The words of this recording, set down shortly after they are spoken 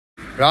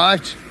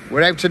Right,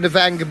 we're out in the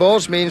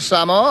Vengables, me and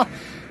Sam are.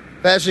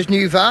 There's his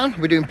new van.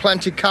 We're doing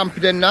plenty of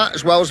camping in that,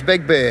 as well as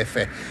Big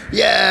Berthy.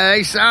 Yeah,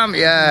 hey Sam,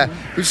 yeah.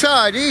 We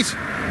decided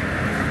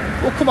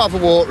we'll come have a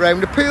walk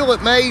round the pool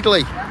at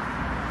Madeley.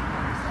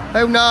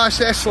 How nice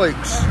this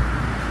looks.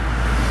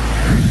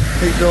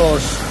 It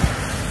does.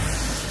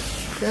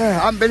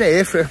 Yeah, I haven't been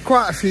here for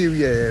quite a few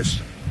years.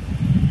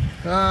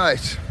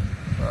 Right,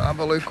 we'll have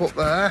a look up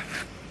there.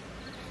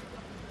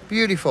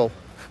 Beautiful.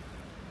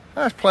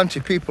 There's plenty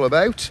of people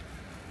about.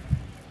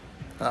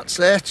 That's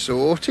it,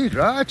 sorted,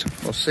 right.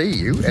 I'll see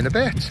you in a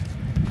bit.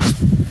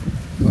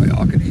 Oh, yeah,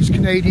 look at these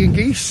Canadian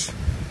geese.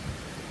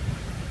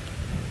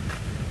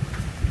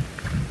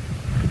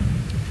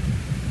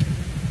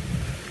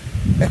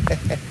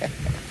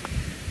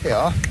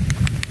 Yeah.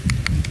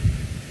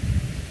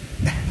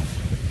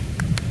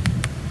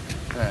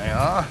 There you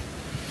are.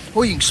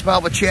 Oh, you can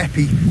smell the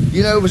cheppy.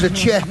 You know there's a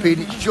cheppy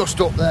and it's just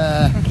up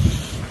there.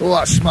 Oh,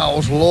 that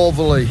smells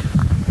lovely.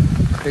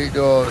 It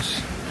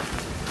does.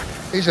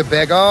 These are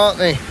big, aren't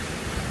they?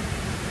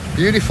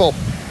 Beautiful.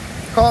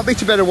 Can't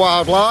beat a bit of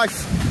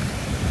wildlife.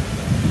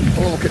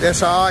 Oh, look at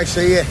this ice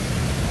here.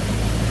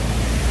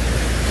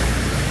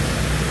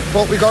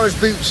 But we got his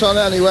boots on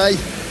anyway.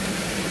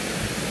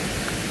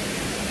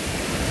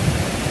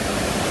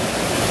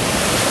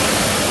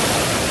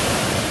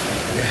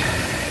 Yeah.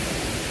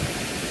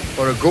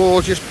 What a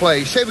gorgeous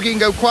place. Say we can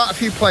go quite a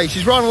few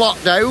places. We're on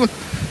lockdown,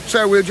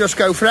 so we'll just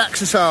go for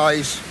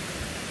exercise.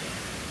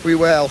 We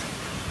will.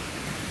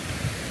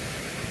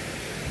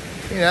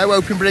 You know,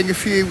 hoping to bring a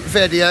few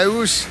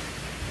videos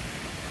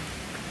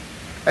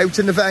out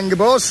in the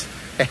Vengables.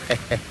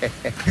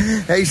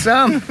 Hey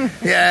Sam,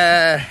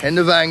 yeah, in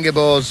the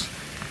Vengables.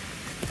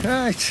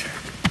 Right,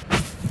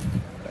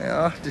 they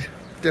are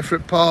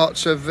different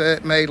parts of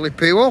Madeley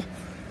Pool.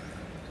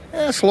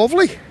 Yeah, it's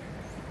lovely.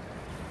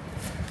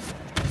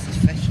 This is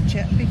fish and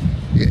chippy.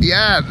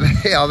 Yeah,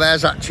 yeah,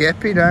 there's that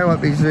chippy now.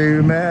 Let me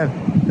zoom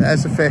in.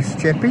 There's the fish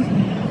chippy.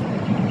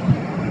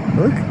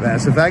 Look,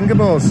 there's the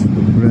Vengables.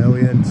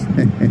 Brilliant.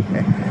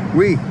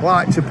 We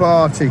like to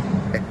party.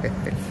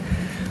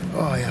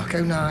 Oh yeah, look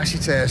how nice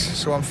it is.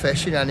 So I'm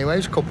fishing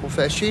anyways, couple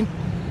fishing.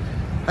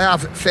 I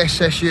have fished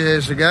this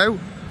years ago.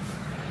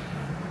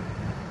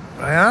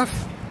 I have.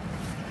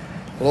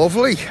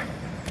 Lovely.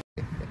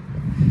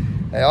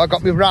 Hey, I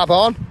got my rab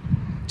on.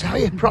 Tell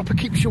you, proper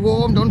keeps you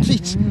warm, doesn't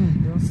it?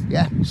 It does.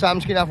 Yeah,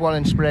 Sam's gonna have one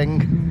in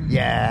spring.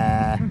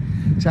 Yeah.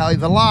 Tell you,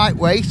 the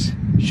lightweight,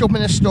 shove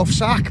in a stuff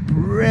sack,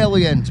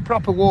 brilliant,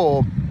 proper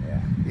warm.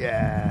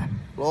 Yeah,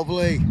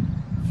 lovely.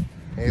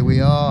 Here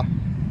we are.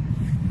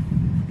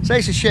 So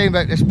it's a shame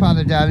about this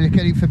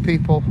pandemic for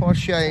people. What a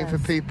shame for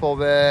people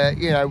there,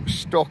 you know,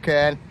 stuck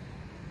in.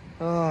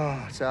 Oh,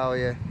 I tell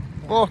you.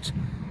 But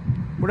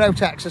we're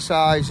out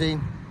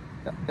exercising.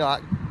 You know,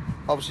 like,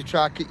 obviously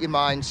try to keep your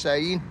mind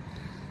sane.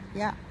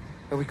 Yeah.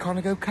 And we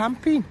can't go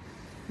camping.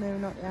 No,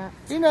 not yet.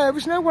 You know,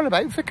 there's no one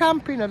about for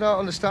camping. I don't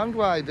understand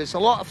why. There's a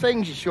lot of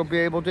things you should be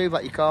able to do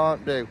that you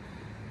can't do.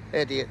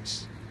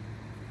 Idiots.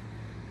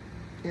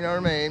 You know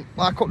what I mean?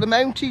 Like up the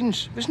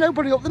mountains. There's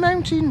nobody up the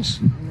mountains.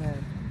 No.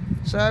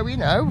 So, you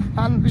know,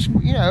 and there's,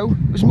 you know,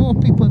 there's more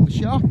people in the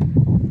shop.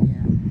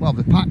 Yeah. Well,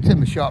 they're packed in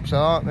the shops,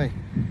 aren't they?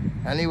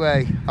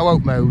 Anyway, I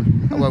won't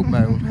moan. I won't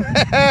moan.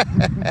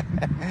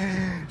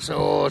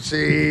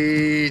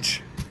 Sorted.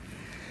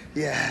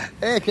 Yeah.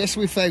 Hey, guess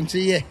we found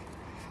here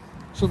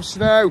some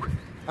snow.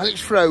 And it's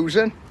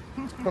frozen.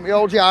 Let me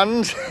hold your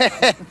hand.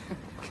 In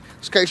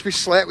case we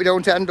slip, we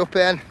don't end up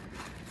in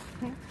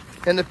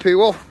the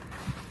pool.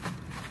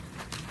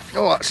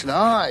 Oh, that's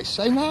nice.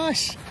 So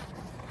nice.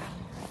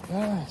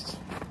 Right.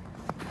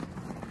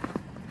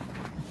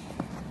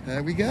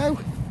 There we go.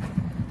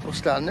 We'll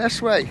stand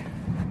this way.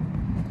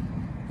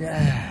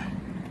 Yeah.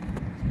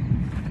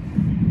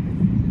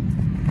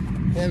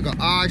 Yeah, we've got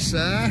ice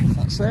there.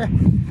 That's it.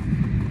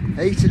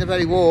 Heating are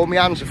very warm. My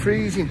hands are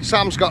freezing.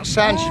 Sam's got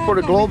sand. She's put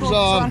her gloves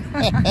on.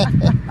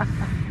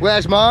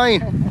 Where's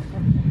mine?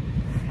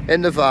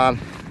 In the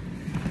van.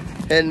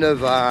 In the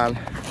van.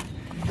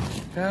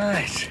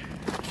 Right.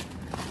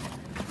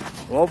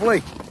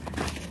 Lovely.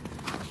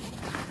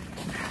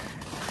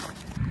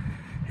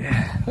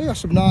 Yeah, we got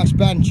some nice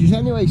benches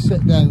anyway,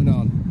 sit down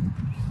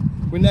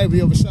on. We're now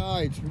the other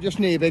side. We're just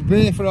near Big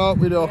Berthy, aren't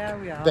we, Doc? Yeah,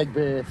 we are. Big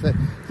Berthy.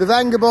 The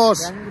Vengables.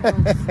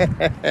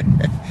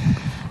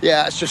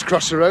 Yeah, it's just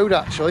across the road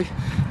actually.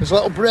 There's a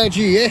little bridge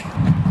here.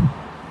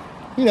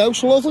 You know,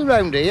 it's lovely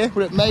round here.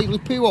 We're at Madeley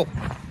Pool.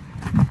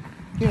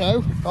 You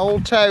know,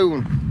 old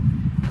town.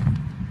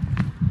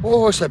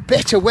 Oh, it's a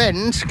bit of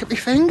wind. Look at my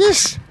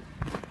fingers.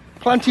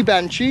 Plenty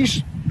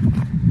benches.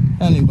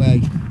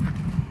 Anyway,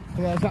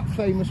 and there's that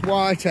famous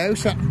White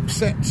House that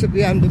sits at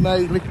the end of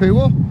Madeley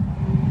Pool.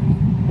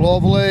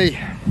 Lovely.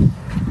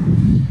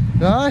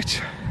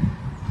 Right.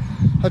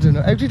 I don't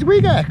know. How did we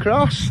get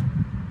across?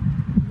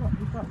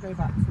 We've got to go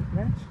back to the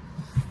bridge.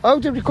 Oh,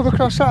 did we come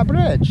across that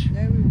bridge?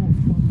 No, we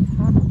walked on the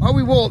front. Oh,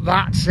 we walked,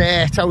 that's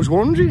it. I was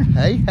wondering,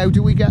 hey, how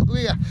do we get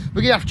there?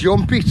 We're going to have to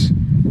jump it.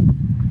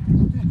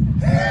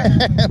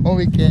 Are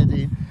we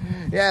kidding?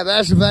 Yeah,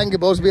 there's the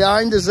Vengabours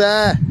behind us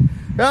there.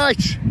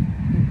 Right.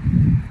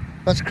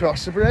 Let's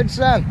cross the bridge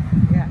then.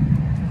 Yeah.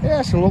 Yeah,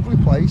 it's a lovely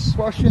place.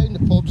 What a shame the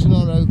pubs are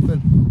not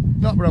open.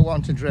 Not where I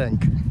want to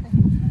drink.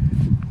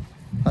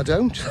 I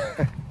don't.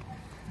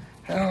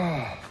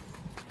 Oh.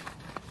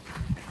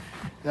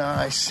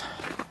 Nice.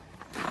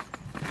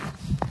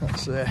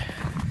 That's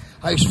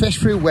I used to fish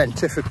through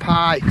winter for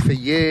pike for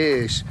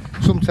years.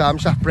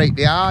 Sometimes I break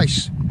the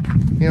ice.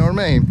 You know what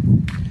I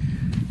mean?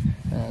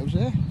 How's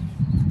it?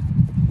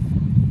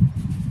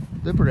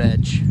 The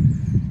bridge.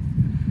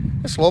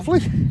 It's lovely.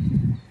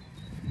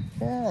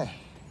 Yeah.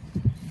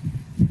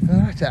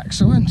 Right,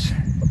 excellent.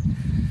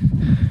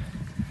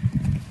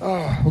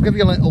 Oh, we'll give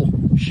you a little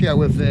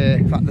show of the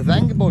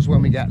Vengabours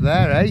when we get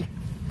there, eh?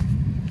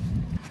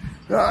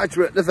 Right,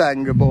 we're at the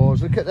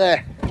Vengabours. Look at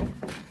there. I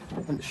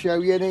want to show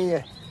you in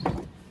here.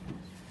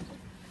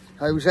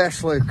 How's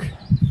this, Luke?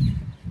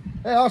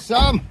 Hey, oh,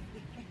 Sam.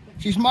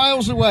 She's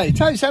miles away.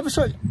 Tell you, it's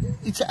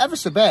ever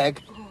so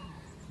big.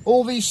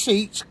 All these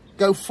seats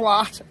go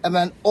flat and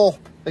then up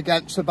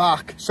against the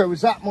back. So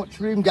there's that much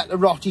room, get the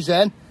rotties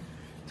in.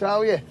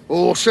 Tell you.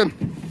 Awesome.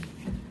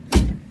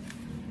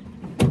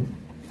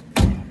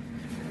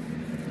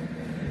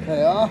 There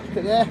you are, look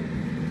at there.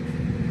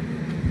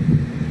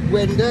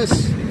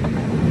 Windows.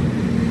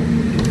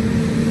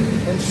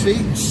 And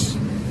seats.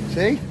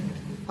 See?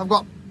 I've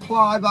got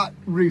ply back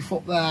roof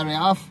up there, I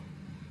have.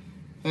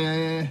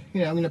 I'm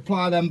going to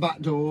ply them back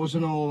doors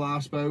and all that, I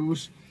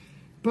suppose.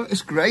 But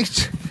it's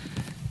great.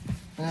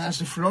 There's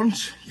the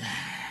front. Yeah.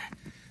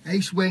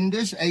 Ace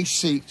windows, ace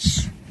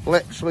seats.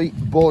 Literally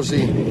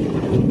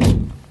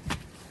buzzing.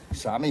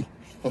 Sammy.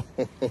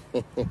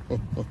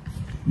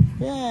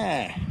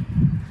 Yeah.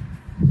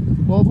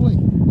 Lovely.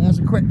 There's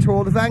a quick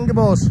tour of the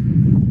Vengabours.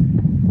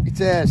 It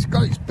is.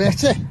 God, it's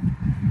bitter.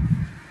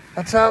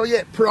 I tell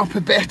you, proper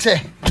bitter.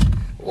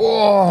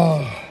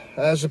 Oh,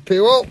 there's a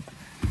pool.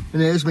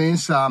 And here's me and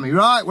Sammy.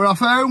 Right, we're off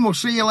home. We'll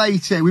see you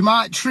later. We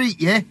might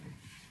treat you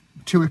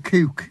to a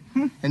cook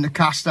in the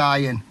cast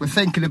iron. We're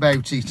thinking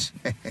about it.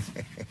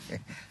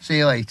 See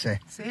you later.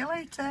 See you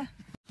later.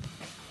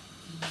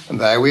 And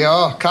there we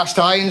are. Cast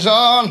iron's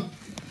on.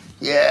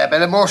 Yeah, a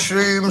bit of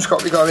mushrooms.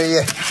 What we got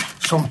here?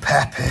 Some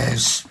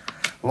peppers.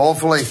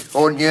 Lovely.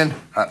 Onion.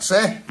 That's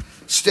it.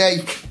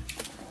 Steak.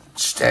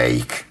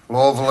 Steak.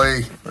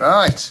 Lovely.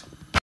 Right.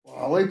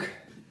 Well, Luke,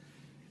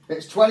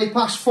 it's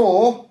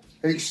 4:20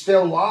 and it's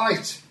still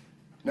light.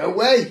 No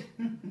way.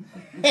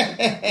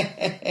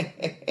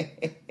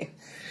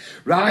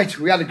 Right,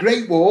 we had a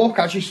great walk,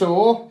 as you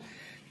saw.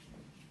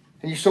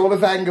 And you saw the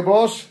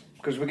Vengabours,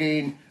 because we're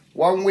going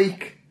 1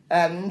 week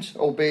and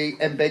will be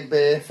in Big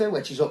Bertha,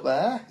 which is up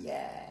there.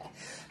 Yeah.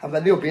 And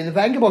then they'll be in the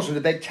Vengabours with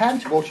a big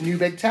tent. Bought a new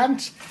big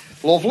tent.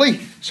 Lovely.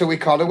 So we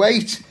can't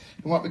wait.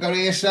 And what we got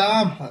here,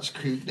 Sam? Let's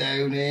cook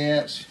down here.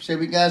 Let's see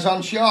if it goes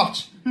on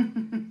shot.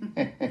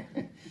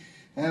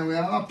 There we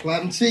are,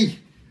 plenty.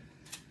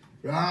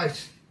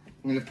 Right,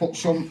 I'm going to put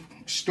some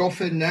stuff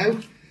in now.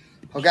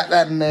 I'll get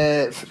them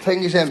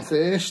things in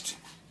first.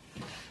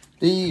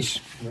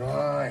 These.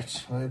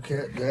 Right, look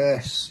at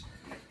this.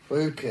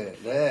 Look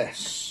at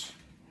this.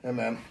 Come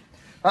on.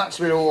 That's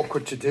a bit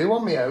awkward to do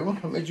on my own.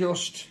 Let me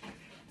just...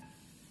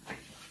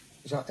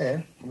 Is that in?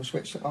 I'm going to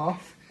switch it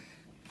off.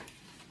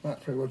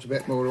 That pretty much a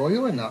bit more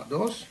oil in that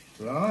does.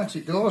 Right,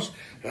 it does.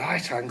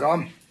 Right, hang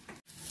on.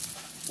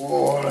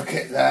 Oh, look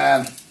at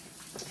them.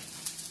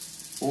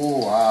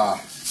 Oh,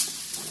 ah.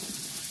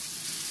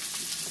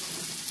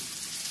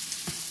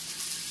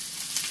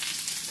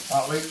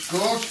 That looks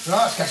good.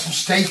 Right, let's get some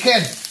steak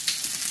in.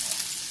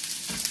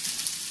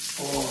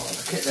 Oh,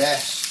 look at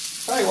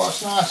this. Tell you what,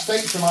 it's nice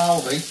steak from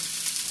Aldi.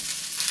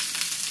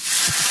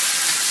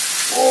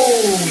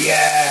 Oh,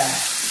 yeah.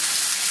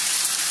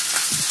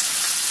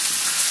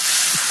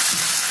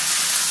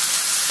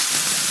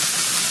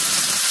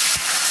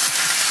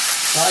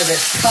 Try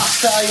this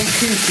cast iron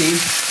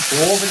cookie.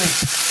 Loving it.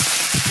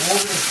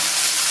 Loving it.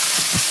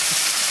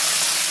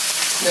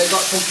 They've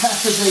got some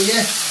peppers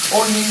here.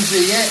 Onions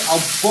here,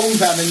 I'll bung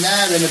them in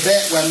there in a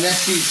bit when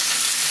this is,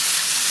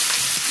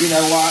 you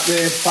know, like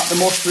the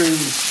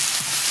mushrooms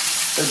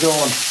are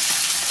done.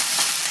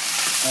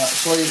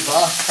 Let's leave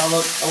that, have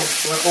a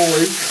little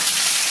look.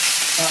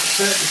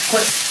 That's it, just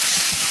quick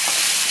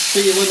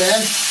sealing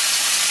in.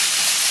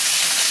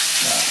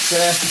 That's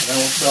it, and then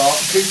we'll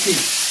start cooking.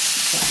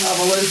 Let's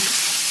have a look.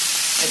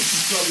 It's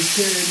just got to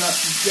turn that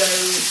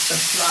down a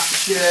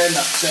fraction,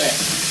 that's it.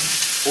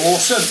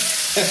 Awesome.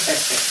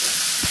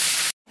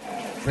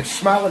 The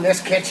smell in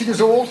this kitchen is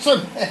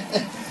awesome.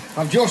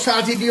 I've just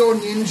added the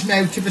onions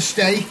now to the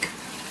steak.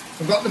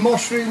 I've got the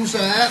mushrooms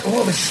there.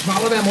 Oh, the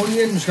smell of them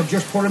onions. I've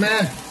just put them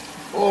in.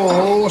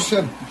 Oh,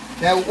 awesome.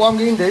 Now, what I'm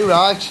going to do,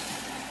 right,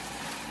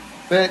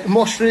 the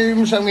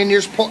mushrooms I'm going to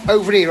just put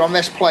over here on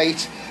this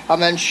plate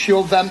and then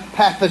shove them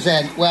peppers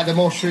in where the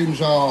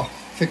mushrooms are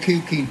for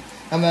cooking.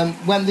 And then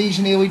when these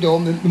are nearly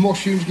done, the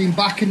mushrooms going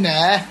back in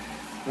there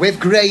with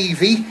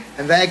gravy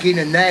and they're going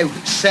to now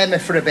simmer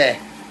for a bit.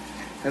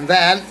 And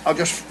then I'll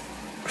just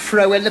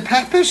throw in the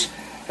peppers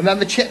and then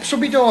the chips will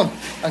be done.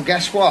 And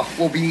guess what?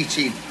 We'll be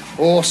eating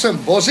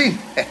awesome buzzing.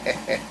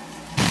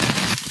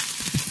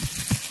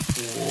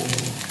 Oh,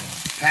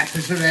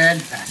 peppers are in,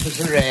 peppers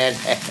are in.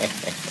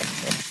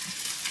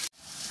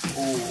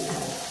 Oh,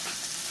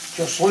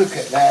 just look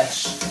at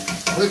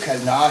this. Look how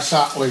nice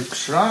that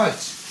looks, right?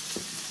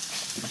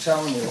 I'm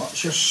telling you,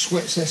 let's just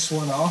switch this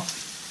one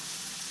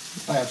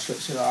off. I have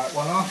switched the right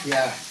one off,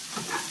 yeah.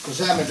 Because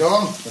them are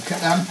done. Look at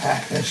them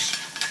peppers.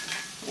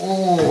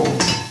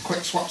 Oh,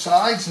 quick swap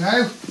sides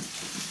now.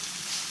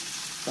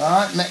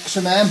 Right, mix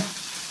them in.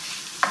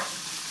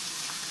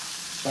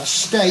 The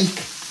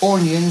steak,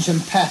 onions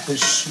and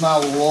peppers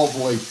smell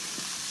lovely.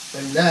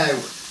 And now,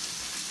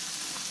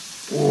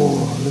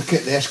 oh, look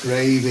at this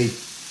gravy.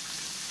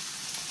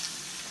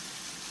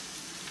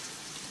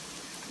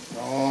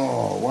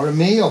 Oh, what a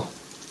meal.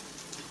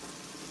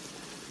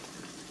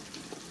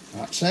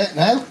 That's it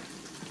now.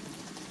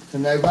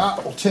 And now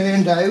that will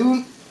turn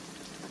down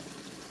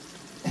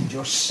and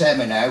just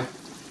simmer now.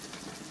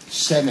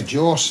 Simmer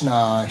just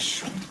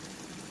nice.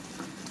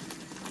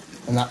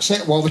 And that's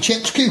it while the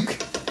chips cook.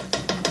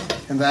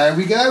 And there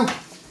we go.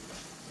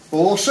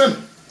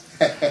 Awesome.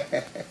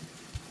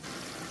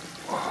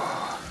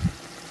 Oh,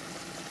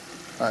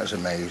 that is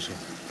amazing.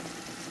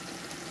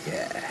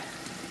 Yeah.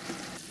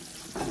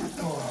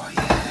 Oh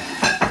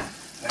yeah.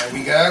 There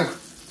we go.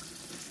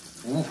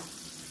 Ooh.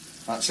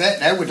 That's it,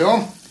 now we're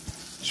done.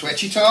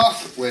 Switch it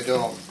off, we're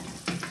done.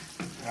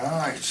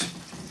 Right.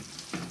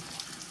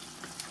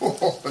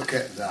 Oh, look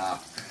at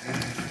that.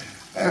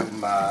 Oh,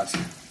 mad.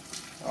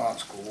 Oh,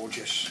 that's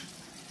gorgeous.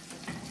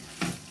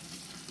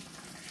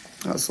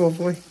 That's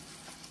lovely.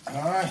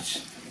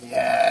 Right,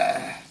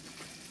 yeah.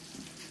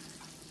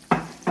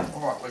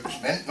 Oh, it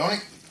looks mint, doesn't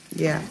it?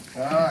 Yeah.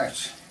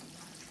 Right.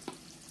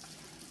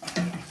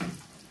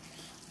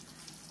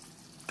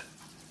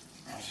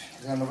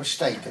 Is there another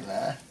steak in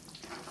there?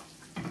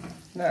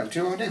 No, do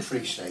you want to do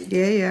free steak?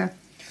 Yeah, yeah.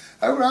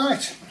 Oh,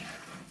 right.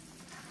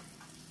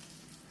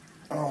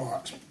 Oh,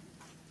 that's...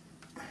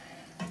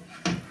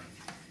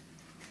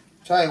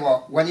 Tell you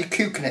what, when you're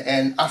cooking it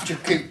in, after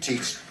you've cooked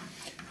it,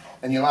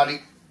 and you'll add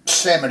it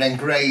simmer in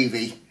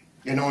gravy,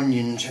 and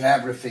onions and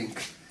everything,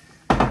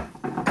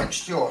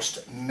 it's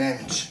just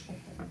mint.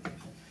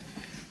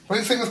 What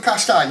do you think with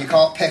cast iron? You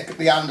can't pick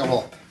the handle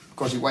up,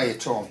 because you weigh a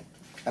ton,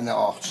 and they're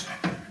hot.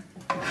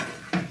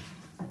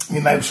 My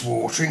mouth's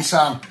watering,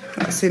 Sam.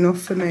 That's enough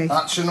for me.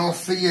 That's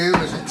enough for you.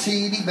 There's a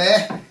teeny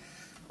bit.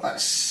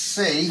 Let's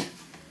see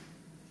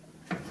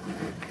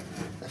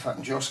if I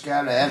can just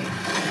get in.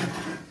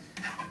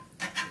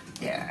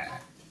 Yeah.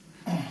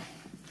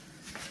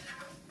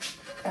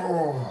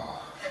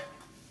 Oh.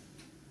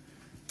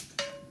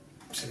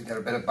 So we got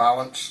a bit of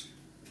balance.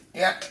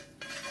 Yeah.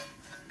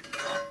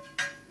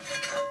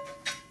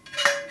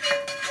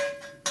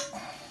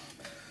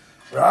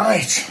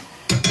 Right.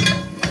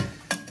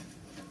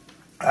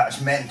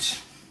 That's mint.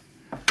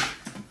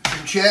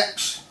 Some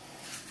chips.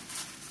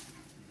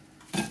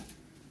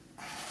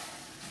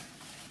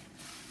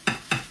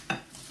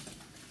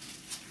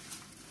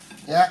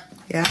 Yeah.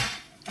 Yeah.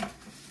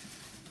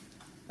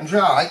 And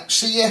right,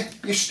 see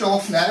your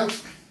stuff now.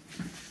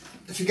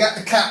 If you get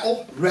the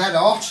kettle red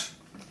hot,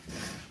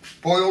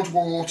 boiled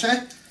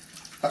water,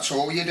 that's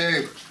all you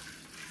do.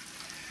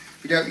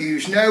 You don't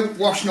use no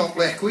washing up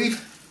liquid.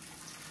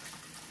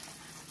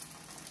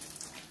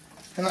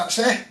 And that's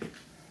it.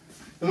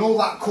 And all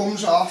that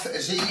comes off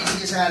as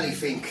easy as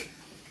anything.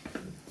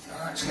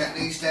 Right, let's get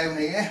these down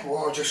here.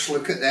 Oh, just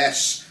look at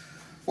this.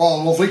 What a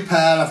lovely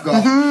pair I've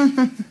got.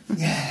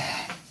 Yeah.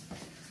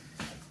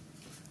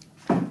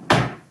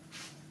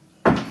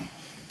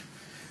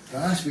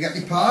 Right, we get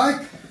the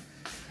pipe.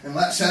 And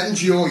let's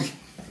enjoy.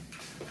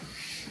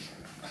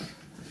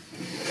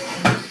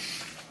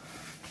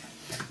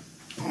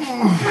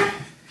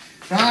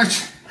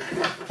 Right.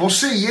 We'll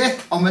see you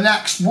on the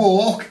next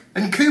walk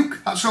and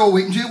cook. That's all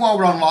we can do while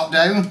we're on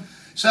lockdown.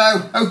 So,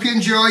 hope you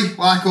enjoy,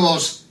 like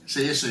us.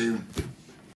 See you soon.